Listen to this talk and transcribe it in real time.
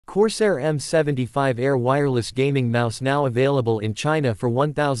Corsair M75 Air Wireless Gaming Mouse now available in China for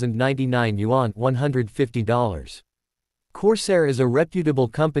 1,099 yuan $150. Corsair is a reputable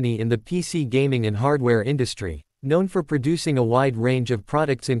company in the PC gaming and hardware industry, known for producing a wide range of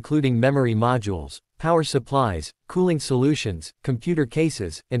products including memory modules, power supplies, cooling solutions, computer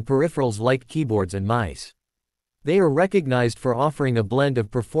cases, and peripherals like keyboards and mice. They are recognized for offering a blend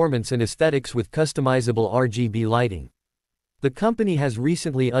of performance and aesthetics with customizable RGB lighting. The company has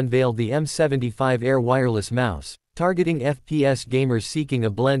recently unveiled the M75 Air Wireless mouse, targeting FPS gamers seeking a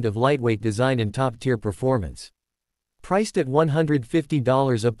blend of lightweight design and top-tier performance. Priced at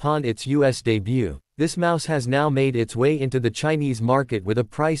 $150 upon its US debut, this mouse has now made its way into the Chinese market with a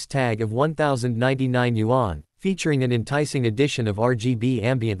price tag of 1,099 yuan, featuring an enticing addition of RGB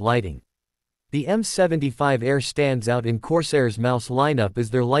ambient lighting. The M75 Air stands out in Corsair's mouse lineup as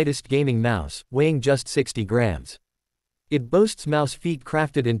their lightest gaming mouse, weighing just 60 grams. It boasts mouse feet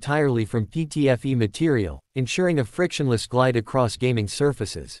crafted entirely from PTFE material, ensuring a frictionless glide across gaming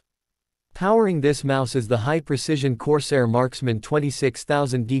surfaces. Powering this mouse is the high-precision Corsair Marksman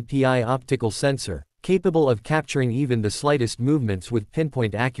 26000 dpi optical sensor, capable of capturing even the slightest movements with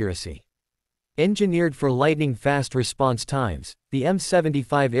pinpoint accuracy. Engineered for lightning-fast response times, the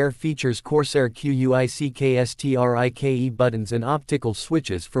M75 Air features Corsair QUICKSTRIKE buttons and optical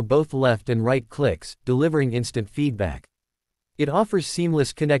switches for both left and right clicks, delivering instant feedback. It offers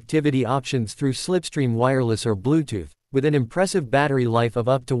seamless connectivity options through Slipstream Wireless or Bluetooth, with an impressive battery life of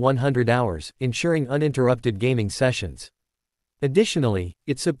up to 100 hours, ensuring uninterrupted gaming sessions. Additionally,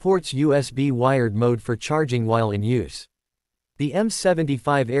 it supports USB wired mode for charging while in use. The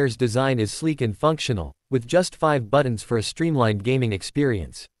M75 Air's design is sleek and functional, with just 5 buttons for a streamlined gaming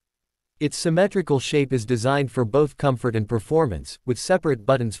experience. Its symmetrical shape is designed for both comfort and performance, with separate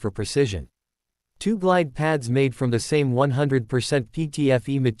buttons for precision. 2 glide pads made from the same 100%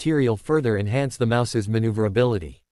 PTFE material further enhance the mouse's maneuverability.